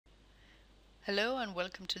Hello and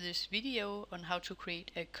welcome to this video on how to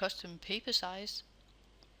create a custom paper size.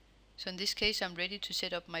 So in this case I'm ready to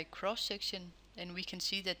set up my cross section, and we can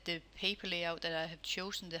see that the paper layout that I have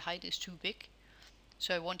chosen, the height is too big.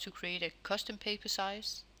 So I want to create a custom paper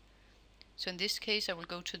size. So in this case I will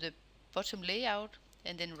go to the bottom layout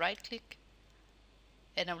and then right click,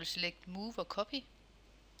 and I will select move or copy.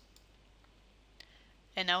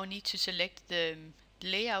 And now I need to select the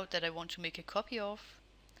layout that I want to make a copy of.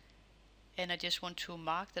 And I just want to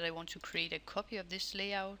mark that I want to create a copy of this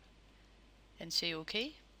layout and say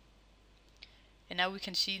OK. And now we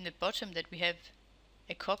can see in the bottom that we have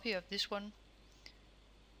a copy of this one.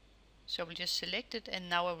 So I will just select it, and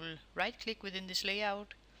now I will right click within this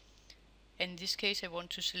layout. And in this case I want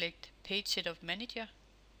to select page setup manager.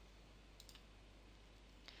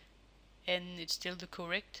 And it's still the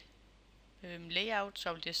correct layout,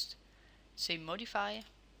 so I'll just say modify.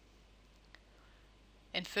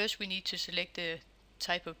 And first we need to select the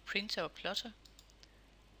type of printer or plotter.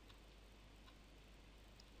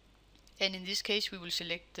 And in this case we will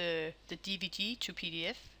select the DVG to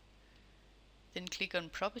PDF. Then click on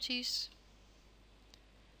properties.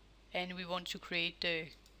 And we want to create the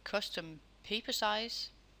custom paper size.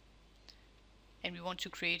 And we want to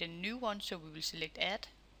create a new one, so we will select add.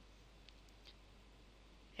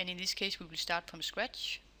 And in this case we will start from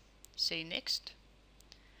scratch. Say next.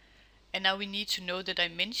 And now we need to know the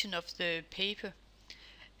dimension of the paper.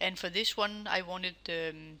 And for this one I wanted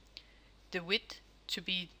the width to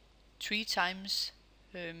be 3 times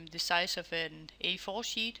the size of an A4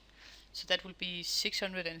 sheet. So that will be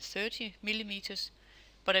 630 millimeters.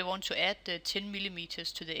 But I want to add the 10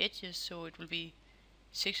 millimeters to the edges, so it will be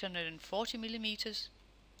 640 millimeters.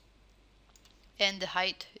 And the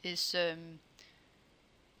height is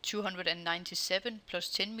 297 plus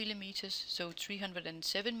 10 millimeters, so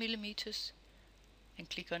 307 millimeters. And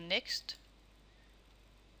click on next.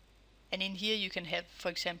 And in here you can have, for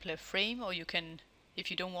example, a frame, or you can, if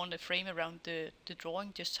you don't want a frame around the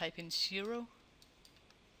drawing, just type in 0.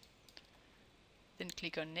 Then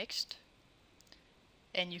click on next.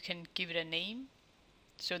 And you can give it a name.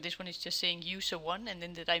 So this one is just saying user 1 and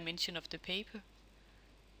then the dimension of the paper.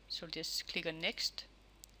 So just click on next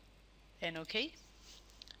and OK.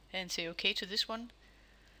 And say OK to this one.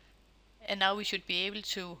 And now we should be able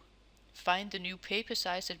to find the new paper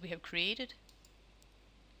size that we have created.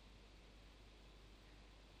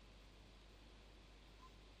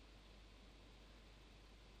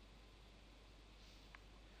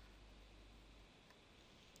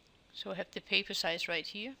 So I have the paper size right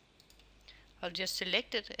here. I'll just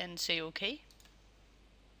select it and say OK.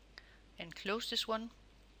 And close this one.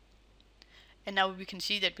 And now we can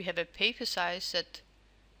see that we have a paper size that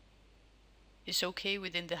is okay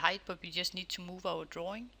within the height, but we just need to move our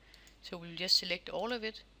drawing. So we'll just select all of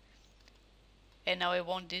it. And now I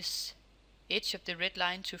want this edge of the red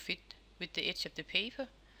line to fit with the edge of the paper.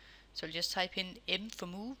 So I'll just type in M for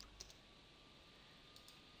move.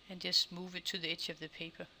 And just move it to the edge of the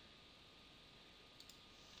paper.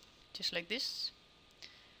 Just like this.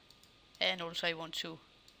 And also I want to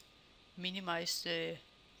minimize the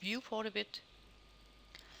viewport a bit.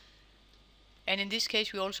 And in this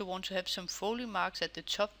case we also want to have some folding marks at the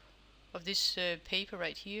top of this paper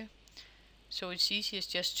right here. So it's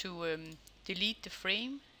easiest just to delete the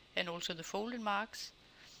frame and also the folding marks.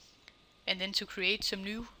 And then to create some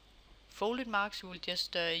new folded marks we will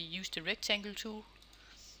just use the rectangle tool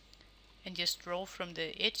and just draw from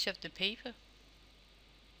the edge of the paper.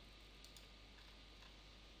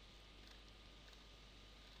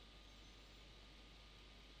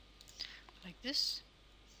 Like this.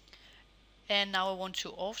 And now I want to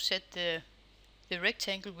offset the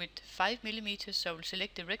rectangle with 5 millimeters, so I will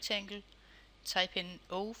select the rectangle, type in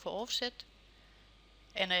O for offset,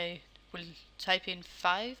 and I will type in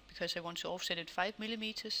 5 because I want to offset it 5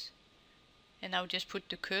 millimeters. And I will just put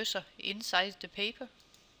the cursor inside the paper,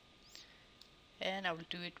 and I will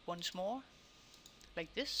do it once more,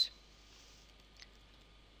 like this.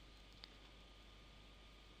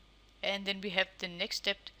 And then we have the next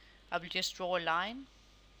step. I will just draw a line.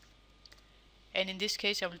 And in this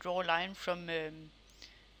case I will draw a line from the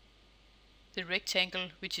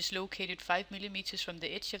rectangle, which is located 5 millimeters from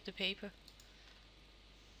the edge of the paper.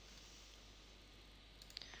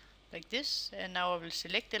 Like this. And now I will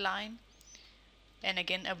select the line. And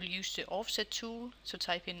again I will use the offset tool, so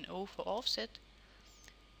type in O for offset.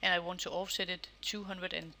 And I want to offset it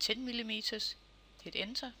 210 millimeters. Hit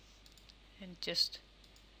enter. And just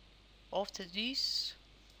offset these.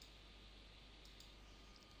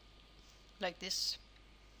 Like this.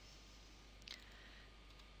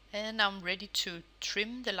 And now I'm ready to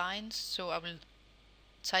trim the lines, so I will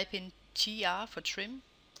type in TR for trim,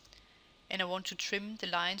 and I want to trim the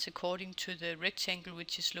lines according to the rectangle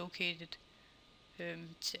which is located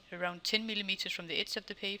around 10 millimeters from the edge of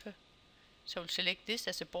the paper. So I'll select this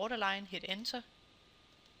as a borderline, hit enter.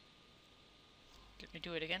 Let me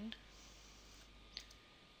do it again.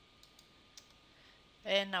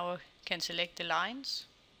 And now I can select the lines,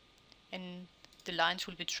 and the lines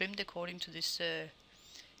will be trimmed according to this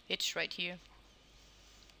edge right here.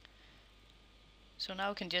 So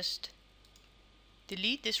now I can just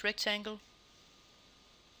delete this rectangle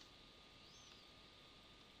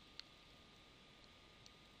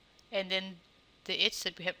and then the edge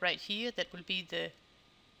that we have right here, that will be the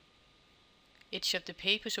edge of the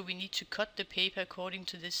paper, so we need to cut the paper according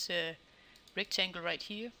to this rectangle right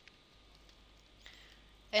here.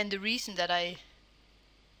 And the reason that I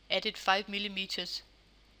added 5 millimeters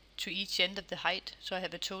to each end of the height, so I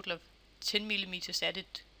have a total of 10 millimeters added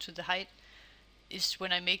to the height, is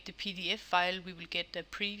when I make the PDF file we will get a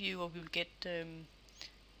preview, or we will get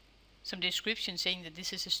some description saying that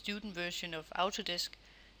this is a student version of Autodesk.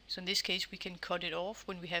 So in this case we can cut it off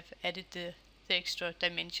when we have added the extra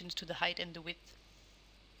dimensions to the height and the width.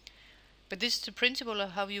 But this is the principle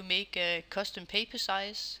of how you make a custom paper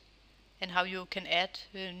size and how you can add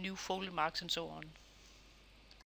new folder marks and so on.